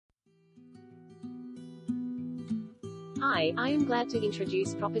Hi, I am glad to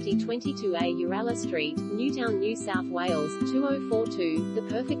introduce property 22A Yaralla Street, Newtown, New South Wales, 2042, the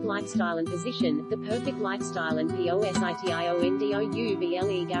perfect lifestyle and position, the perfect lifestyle and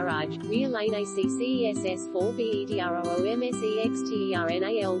POSITIONDOUBLE garage, rear lane ACCESS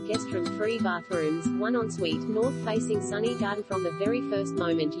 4BEDROOMSEXTERNAL guest room 3 bathrooms, 1 ensuite, north-facing sunny garden. From the very first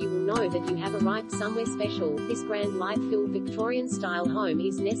moment you will know that you have arrived somewhere special. This grand light-filled Victorian-style home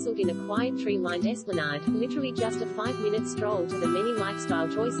is nestled in a quiet tree-lined esplanade, literally just a 5-minute stroll to the many lifestyle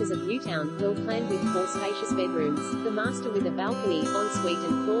choices of Newtown, well planned with 4 spacious bedrooms, the master with a balcony, ensuite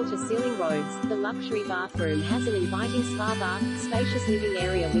and floor-to-ceiling robes. The luxury bathroom has an inviting spa bath, spacious living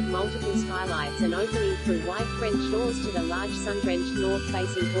area with multiple skylights and opening through wide French doors to the large sun-drenched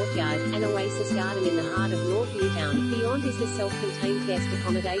north-facing courtyard, an oasis garden in the heart of North Newtown. Beyond is the self-contained guest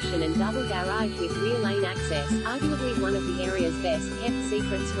accommodation and double garage with rear lane access, arguably one of the area's best-kept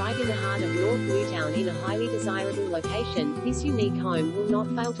secrets right in the heart of North Newtown in a highly desirable location. This unique home will not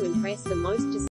fail to impress the most